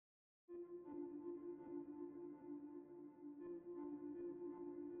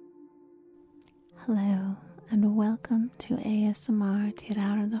Hello, and welcome to ASMR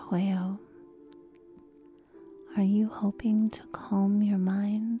Tirar de Juego. Are you hoping to calm your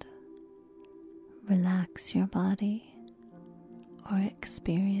mind, relax your body, or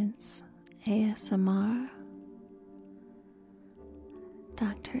experience ASMR?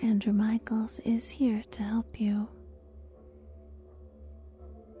 Dr. Andrew Michaels is here to help you.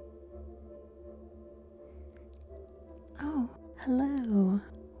 Oh, hello.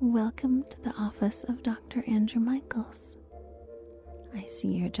 Welcome to the office of Dr. Andrew Michaels. I see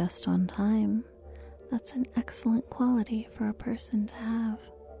you're just on time. That's an excellent quality for a person to have.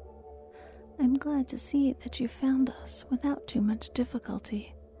 I'm glad to see that you found us without too much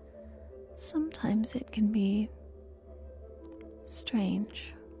difficulty. Sometimes it can be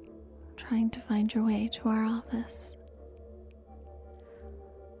strange trying to find your way to our office.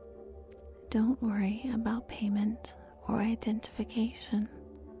 Don't worry about payment or identification.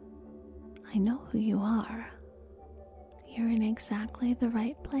 I know who you are. You're in exactly the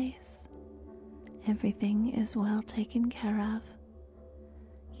right place. Everything is well taken care of.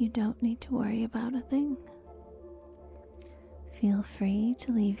 You don't need to worry about a thing. Feel free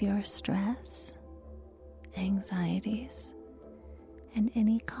to leave your stress, anxieties, and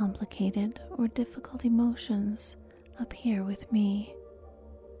any complicated or difficult emotions up here with me.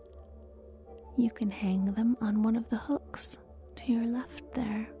 You can hang them on one of the hooks to your left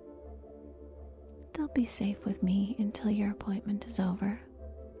there. They'll be safe with me until your appointment is over,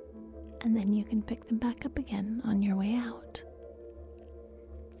 and then you can pick them back up again on your way out.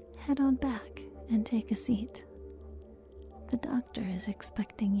 Head on back and take a seat. The doctor is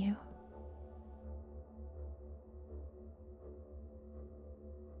expecting you.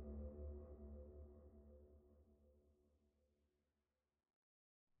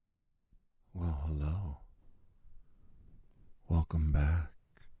 Well, hello. Welcome back.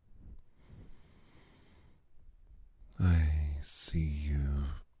 I see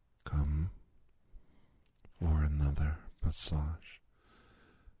you've come for another massage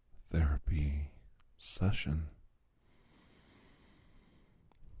therapy session.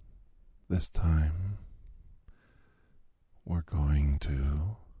 This time, we're going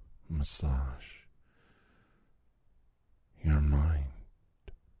to massage your mind.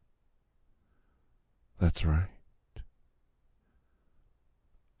 That's right.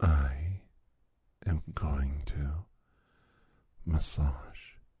 I am going to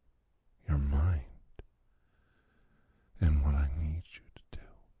massage your mind. And what I need you to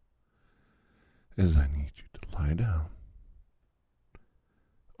do is I need you to lie down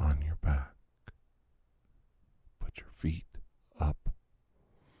on your back. Put your feet up.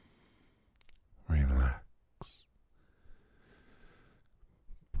 Relax.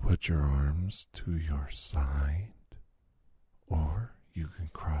 Put your arms to your side, or you can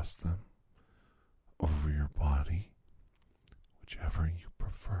cross them over your body, whichever you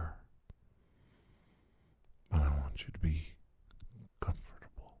prefer. But I want you to be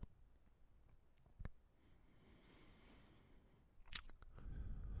comfortable.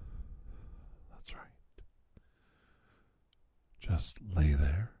 That's right. Just lay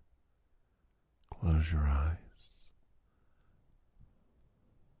there, close your eyes,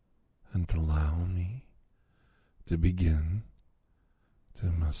 and allow me to begin to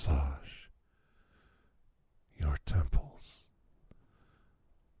massage your temples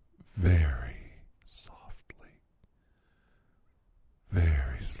very softly,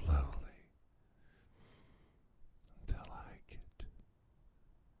 very slowly, until I get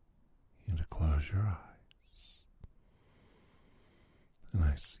you to close your eyes and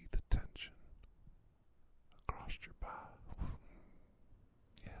I see the tension across your back.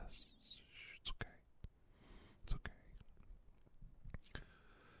 Yes, it's okay. It's okay.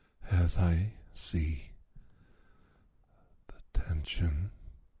 As I see the tension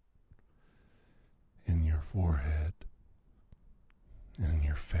in your forehead and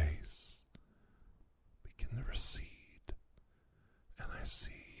your face begin to recede, and I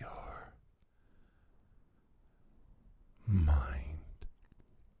see your mind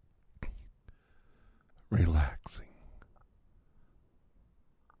relaxing.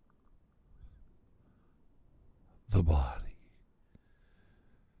 The body,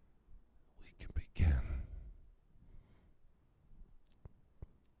 we can begin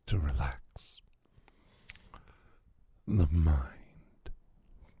to relax. The mind,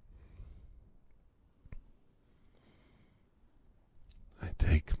 I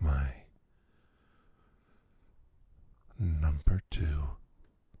take my number 2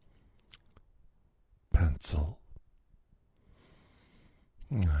 pencil.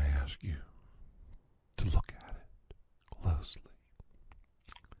 I ask you to look at it closely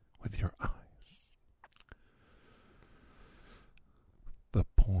with your eyes.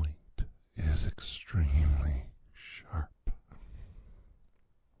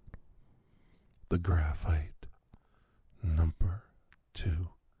 The graphite number 2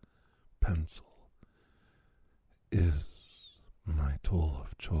 pencil is my tool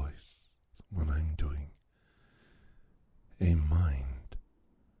of choice when I'm doing a mind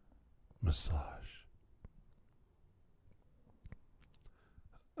massage.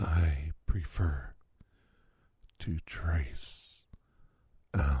 I prefer to trace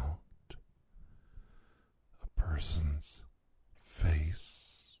out a person's face,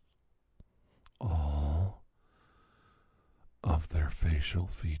 all of their facial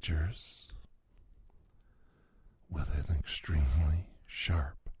features, with an extremely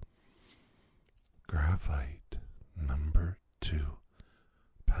sharp graphite number 2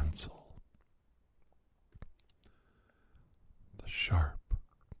 pencil. The sharp,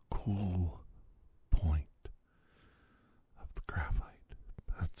 cool point of the graphite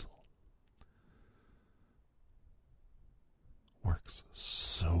pencil works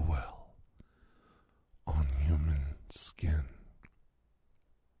so well on human skin.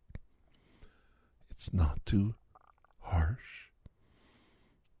 It's not too harsh.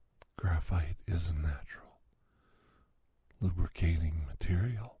 Graphite is a natural lubricating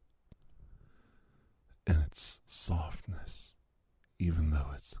material, and its softness, even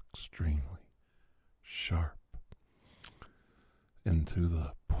though it's extremely sharp and to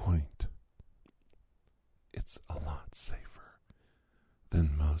the point, it's a lot safer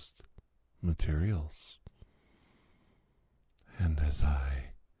than most materials. And as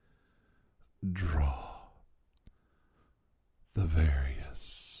I draw the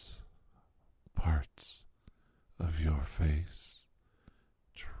various parts of your face,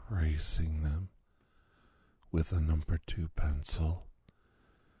 tracing them with a number 2 pencil,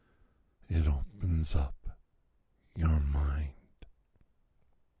 it opens up your mind.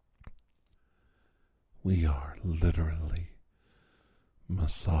 We are literally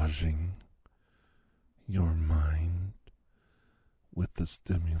massaging your mind with the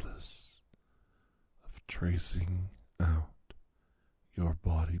stimulus of tracing out your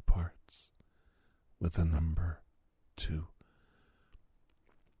body parts with a number 2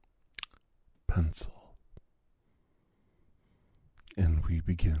 pencil. And we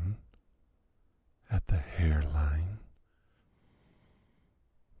begin at the hairline.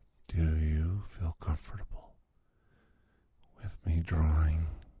 Do you feel comfortable with me drawing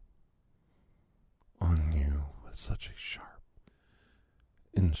on you with such a sharp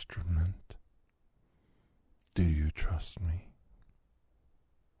instrument? Do you trust me?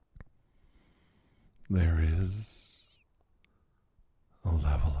 There is a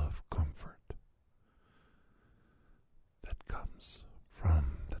level of comfort that comes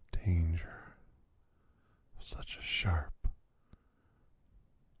from the danger of such a sharp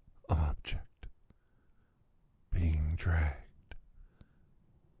object being dragged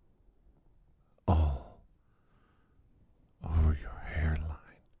all over your hairline,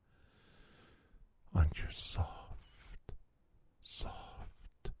 on your soft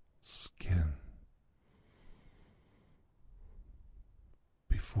skin.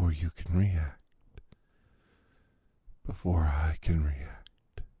 Before you can react, before I can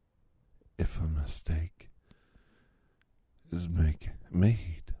react, if a mistake is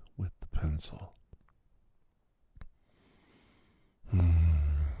made with the pencil,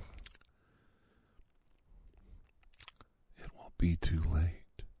 it will be too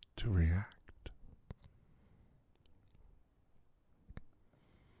late to react.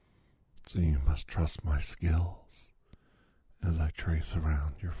 So you must trust my skills as I trace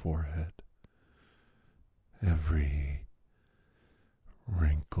around your forehead, every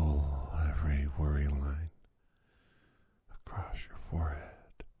wrinkle, every worry line across your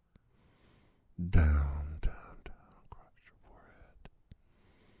forehead, down across your forehead,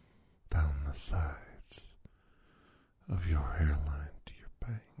 down the sides of your hairline to your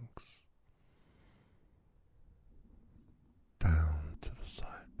bangs, down to the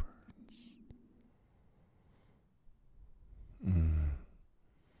sideburns.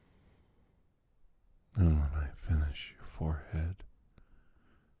 And when I finish your forehead,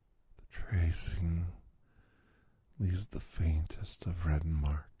 the tracing leaves the faintest of red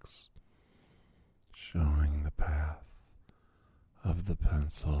marks, showing the path of the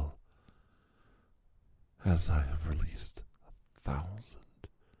pencil as I have released 1,000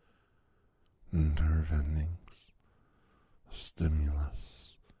 nerve endings of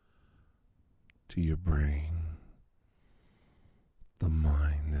stimulus to your brain. The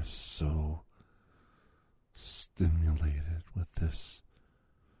mind is so stimulated with this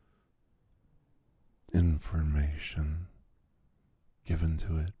information given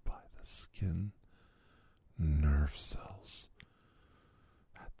to it by the skin nerve cells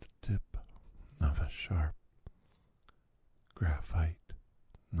at the tip of a sharp graphite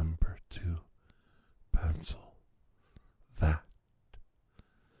number 2 pencil that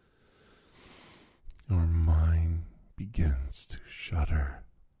your mind begins to shudder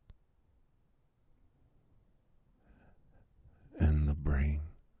and the brain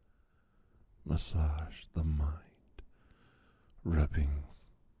massage the mind rubbing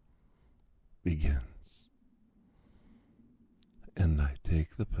begins. And I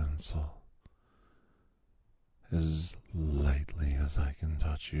take the pencil as lightly as I can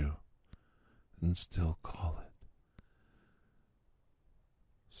touch you and still call it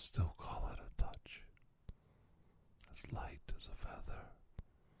a touch, as light as a feather.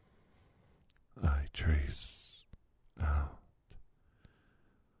 I trace out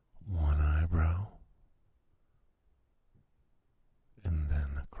one eyebrow and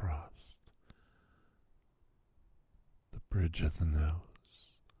then across the bridge of the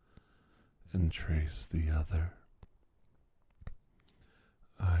nose and trace the other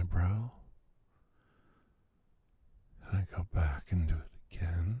eyebrow, and I go back and do it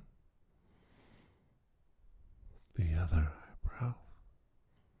again, the other eyebrow,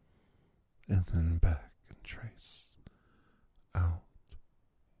 and then back and trace out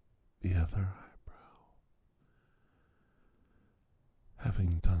the other eyebrow.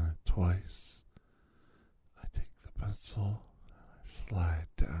 Having done it twice, I take the pencil and I slide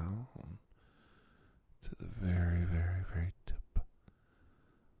down to the very, very, very tip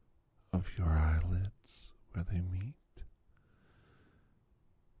of your eyelids where they meet,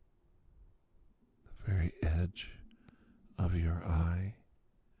 the very edge of your eye,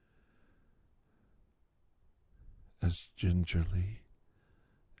 as gingerly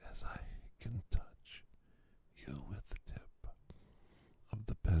as I can touch you with the tip of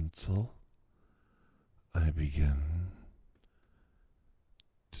the pencil. I begin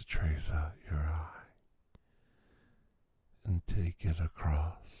to trace out your eye and take it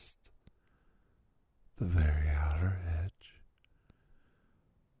across the very outer edge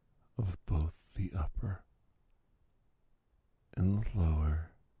of both the upper and the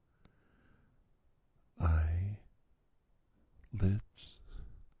lower eyelids,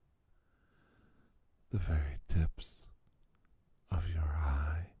 the very tips of your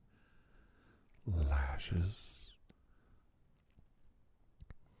eye lashes,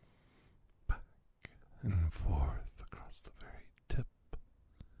 back and forth across the very tip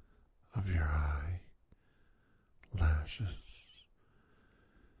of your eye lashes,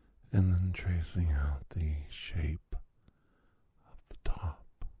 and then tracing out the shape of the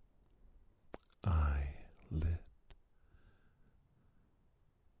top eyelid,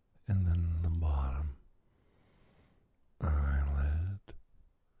 and then the bottom eyelid,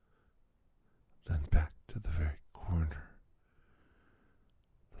 then back to the very corner,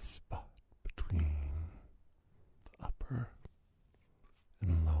 the spot between the upper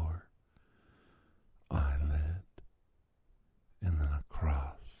and lower eyelid, and then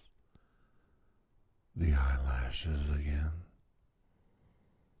across the eyelashes again.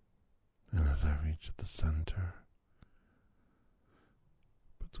 And as I reach the center,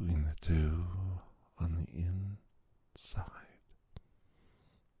 between the two on the inside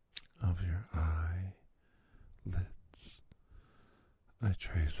of your eyelids, I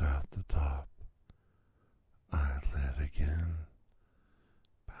trace out the top eyelid again,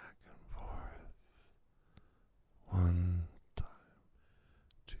 back and forth, one time,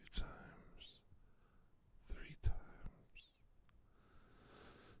 two times, three times,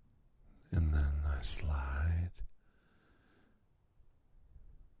 and then I slide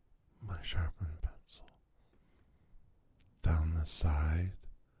my sharpened pencil down the side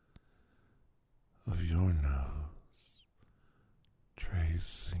of your nose,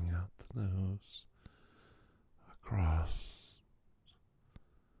 tracing out the nose across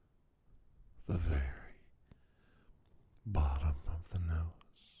the very bottom of the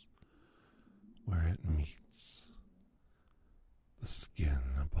nose where it meets the skin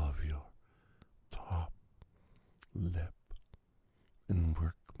above your top lip, and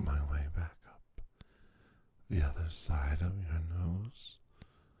work my way back up the other side of your nose.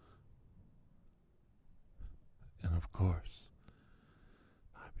 And of course,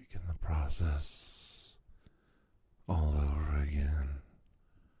 I begin the process all over again.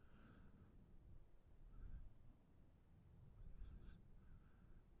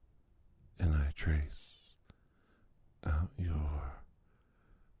 And I trace out your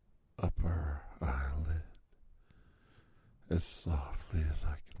upper eyelid as softly as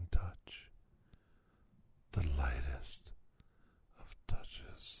I can touch, the lightest of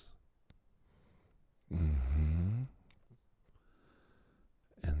touches.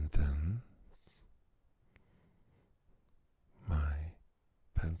 And then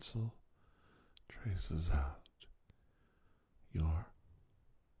pencil traces out your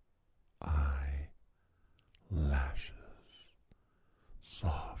eyelashes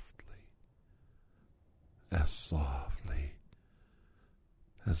softly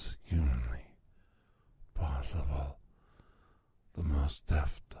as humanly possible, the most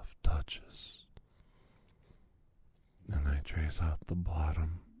deft of touches. And I trace out the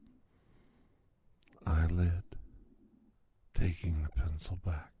bottom eyelid, taking the pencil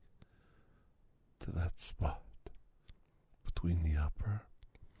back to that spot between the upper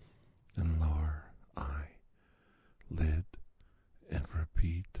and lower eyelid, and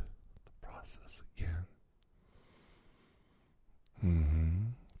repeat the process again.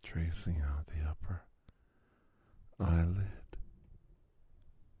 Tracing out the upper eyelid,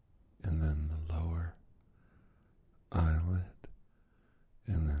 and then the lower eyelid,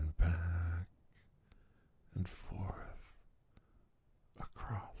 and then back and forth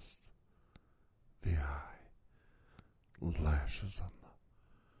across the eyelashes on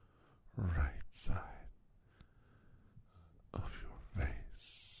the right side of your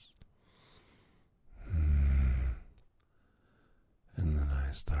face. And then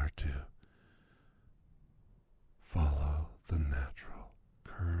I start to follow the natural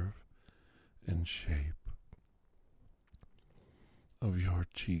curve and shape of your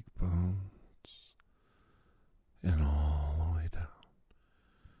cheekbones and all the way down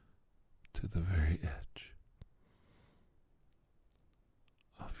to the very edge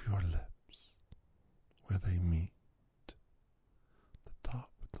of your lips where they meet the top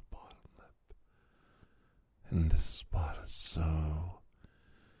and the bottom lip. And this spot is so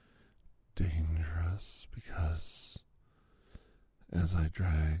dangerous because as I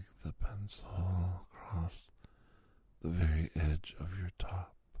drag the pencil across the very edge of your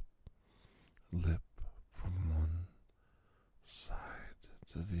top lip from one side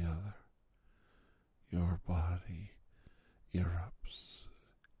to the other, your body erupts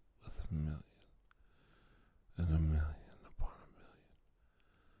with a million and a million upon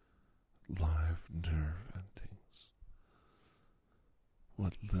a million live nerve endings.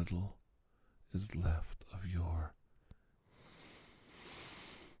 What little is left of your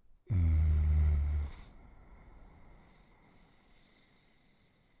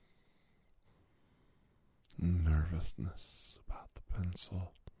nervousness about the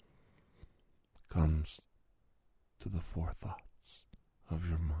pencil comes to the forethoughts of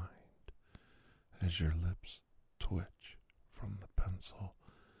your mind as your lips twitch from the pencil,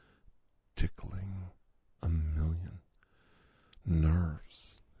 tickling a million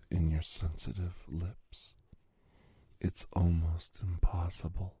nerves in your sensitive lips. It's almost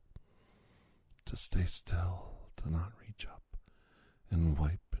impossible to stay still, to not reach up and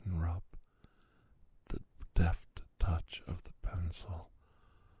wipe and rub the deft touch of the pencil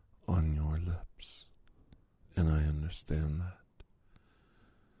on your lips. And I understand that.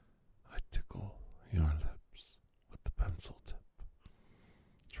 I tickle your lips with the pencil tip,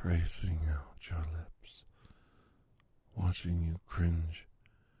 tracing out your lips, watching you cringe,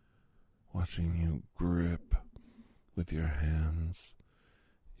 watching you grip with your hands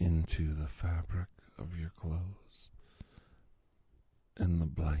into the fabric of your clothes and the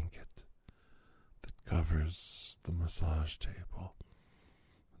blanket that covers the massage table.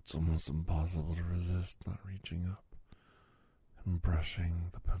 It's almost impossible to resist not reaching up and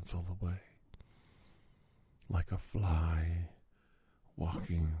brushing the pencil away like a fly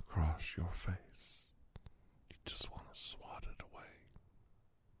walking across your face. You just want to swat it away.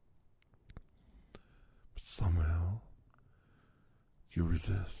 But somehow you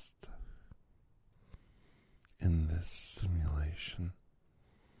resist. In this simulation,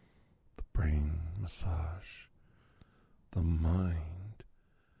 the brain massage, the mind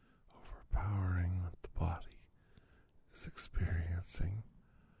overpowering what the body is experiencing,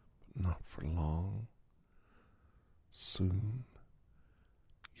 but not for long. Soon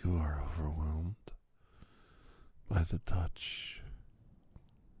you are overwhelmed by the touch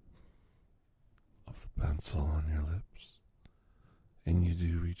of the pencil on your lips, and you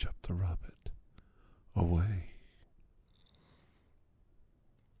do reach up to rub it away.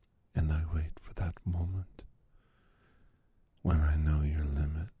 And I wait for that moment when I know your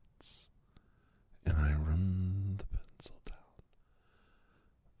limits, and I run the pencil down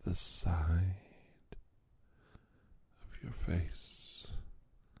the side of your face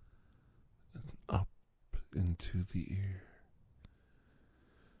and up into the ear,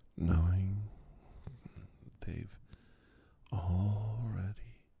 knowing they've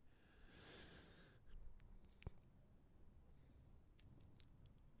already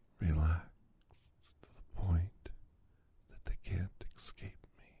relaxed to the point that they can't escape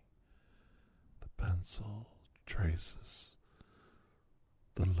me. pencil traces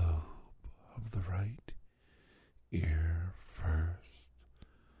the lobe of the right ear first,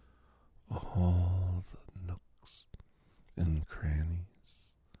 all the nooks and crannies,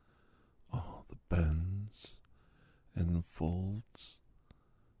 all the bends and folds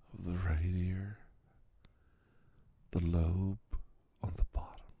of the right ear, the lobe on the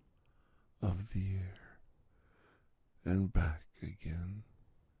bottom of the ear, and back again.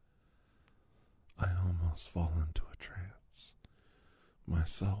 I almost fall into a trance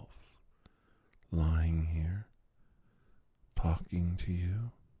myself, lying here, talking to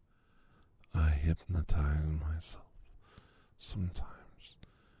you. I hypnotize myself sometimes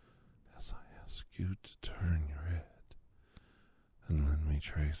as I ask you to turn your head and let me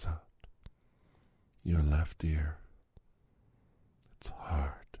trace out your left ear. It's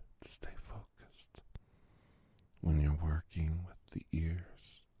hard to stay focused when you're working with the ears.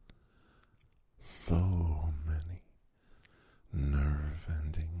 So many nerve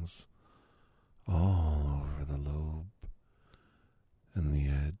endings all over the lobe and the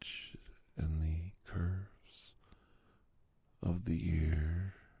edge and the curves of the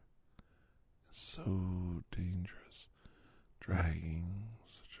ear. So dangerous, dragging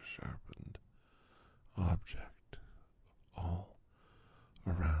such a sharpened object all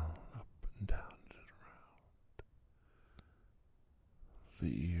around, up and down and around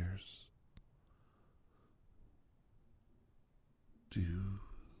the ears. Do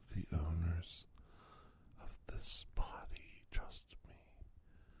the owners of this body trust me?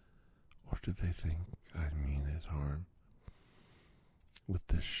 Or do they think I mean it harm? With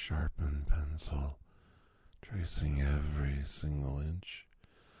this sharpened pencil, tracing every single inch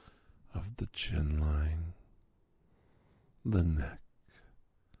of the chin line, the neck,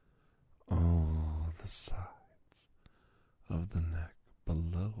 all the sides of the neck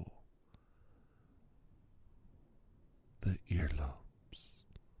below the earlobes.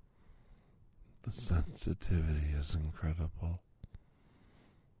 The sensitivity is incredible.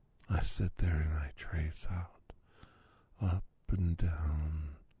 I sit there and I trace out, up and down,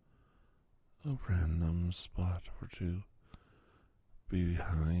 a random spot or two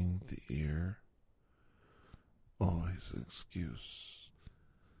behind the ear. Always excuse,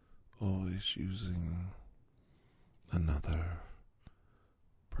 always using another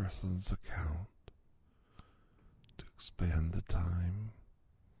person's account to expand the time,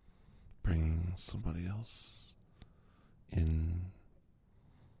 bringing somebody else in,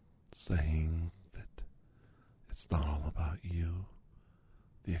 saying that it's not all about you,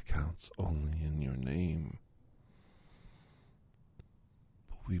 the account's only in your name.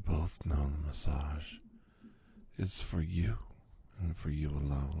 But we both know the massage is for you and for you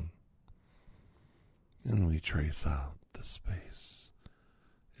alone. And we trace out the space,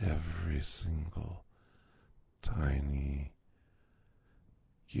 every single tiny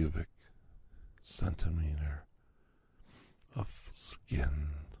cubic centimeter of skin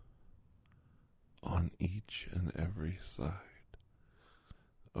on each and every side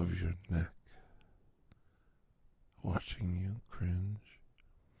of your neck, watching you cringe,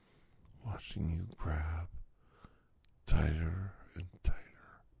 watching you grab tighter and tighter.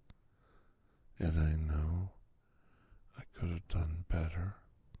 And I know I could have done better,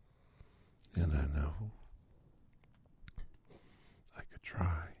 and I know I could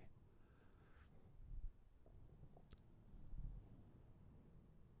try.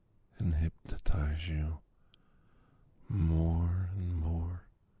 And hypnotize you more and more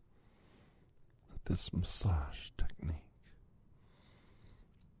with this massage technique,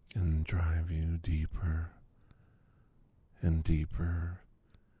 and drive you deeper and deeper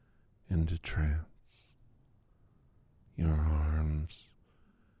into trance, your arms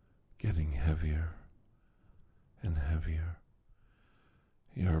getting heavier and heavier,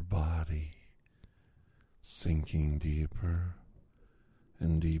 your body sinking deeper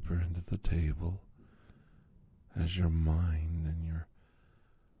and deeper into the table as your mind and your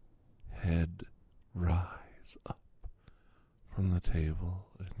head rise up from the table,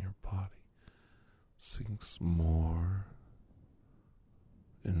 and your body sinks more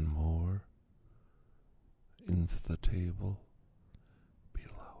and more into the table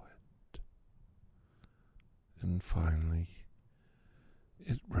below it. And finally,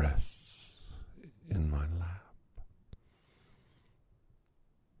 it rests in my lap.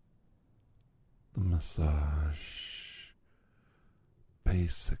 The massage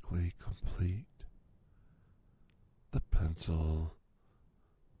basically complete. The pencil,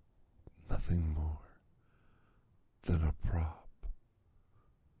 nothing more than a prop.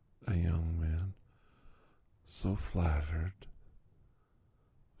 A young man so flattered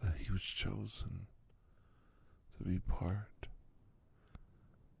that he was chosen to be part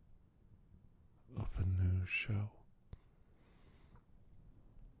of a new show.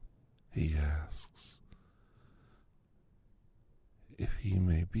 He asks if he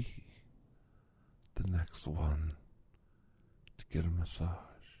may be the next one to get a massage.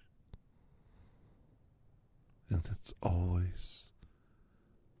 And it's always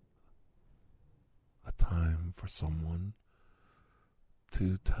a time for someone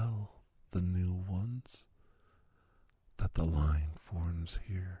to tell the new ones that the line forms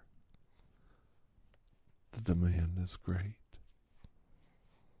here. The demand is great,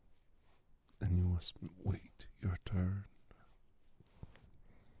 and you must wait your turn.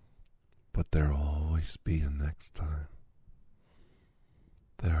 But there'll always be a next time.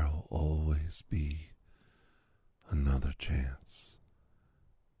 There'll always be another chance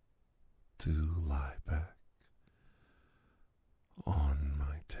to lie back on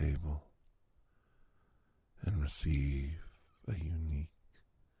my table and receive a unique,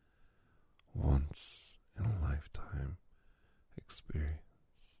 once-in-a-lifetime experience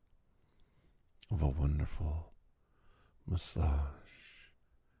of a wonderful massage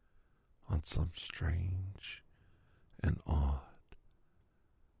on some strange and odd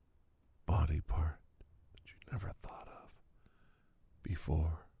body part that you never thought of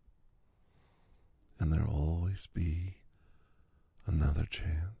before. And there'll always be another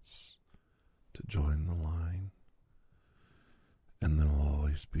chance to join the line, and there'll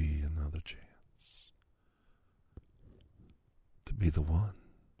always be another chance to be the one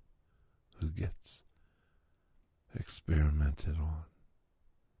who gets experimented on.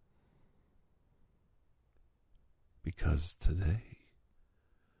 Because today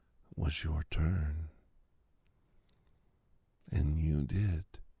was your turn, and you did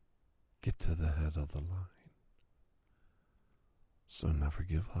get to the head of the line. So never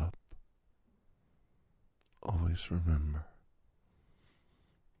give up. Always remember,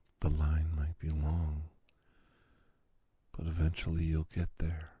 the line might be long, but eventually you'll get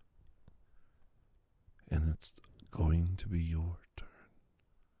there, and it's going to be your turn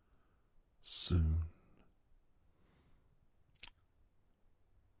soon.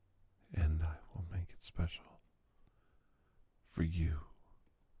 And I will make it special for you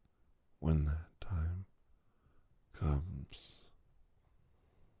when that time comes.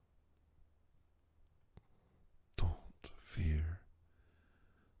 Don't fear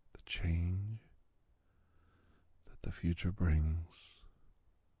the change that the future brings.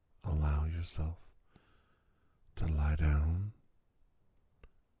 Allow yourself to lie down,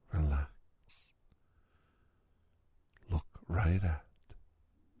 relax, look right at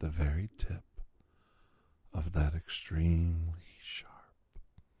the very tip of that extremely sharp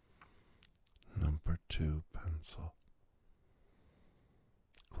number 2 pencil.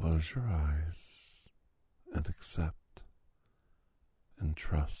 Close your eyes and accept and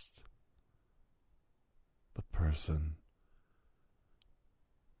trust the person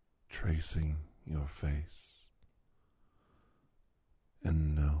tracing your face,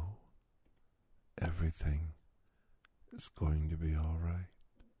 and know everything is going to be all right.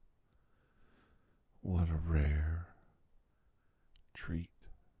 What a rare treat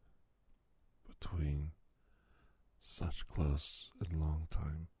between such close and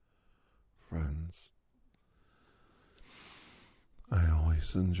long-time friends. I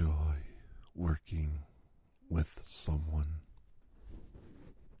always enjoy working with someone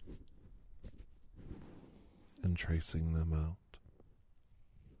and tracing them out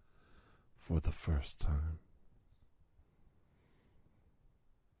for the first time.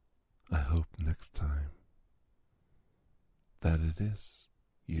 I hope next time that it is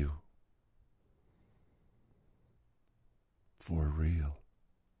you, for real,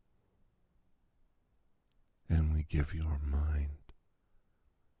 and we give your mind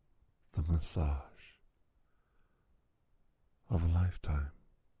the massage of a lifetime.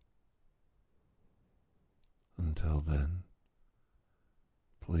 Until then,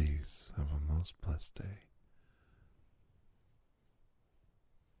 please have a most blessed day.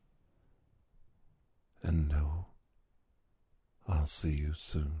 And know I'll see you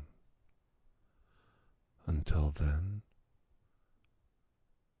soon. Until then,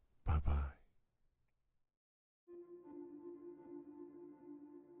 bye-bye.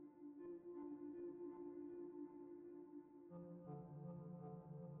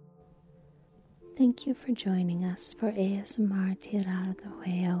 Thank you for joining us for ASMR Tirar de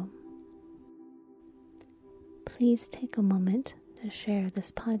Huevo. Please take a moment to share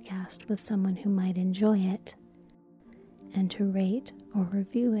this podcast with someone who might enjoy it, and to rate or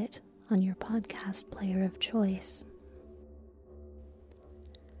review it on your podcast player of choice.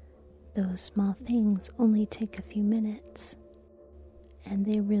 Those small things only take a few minutes, and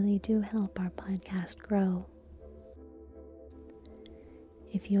they really do help our podcast grow.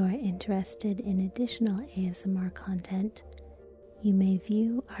 If you are interested in additional ASMR content, you may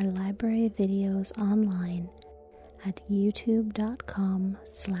view our library of videos online at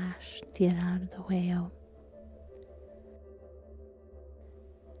youtube.com/tirardehuello.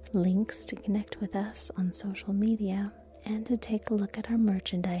 Links to connect with us on social media and to take a look at our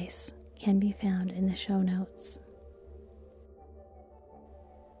merchandise can be found in the show notes.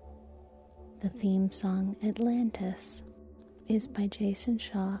 The theme song Atlantis is by Jason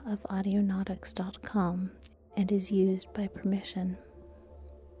Shaw of audionautics.com and is used by permission.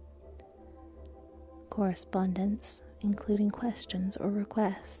 Correspondence, including questions or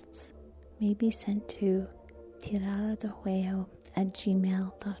requests, may be sent to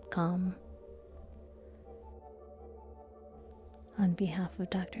tirardehuello@gmail.com. On behalf of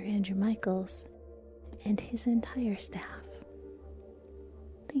Dr. Andrew Michaels and his entire staff,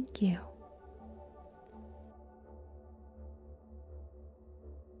 thank you.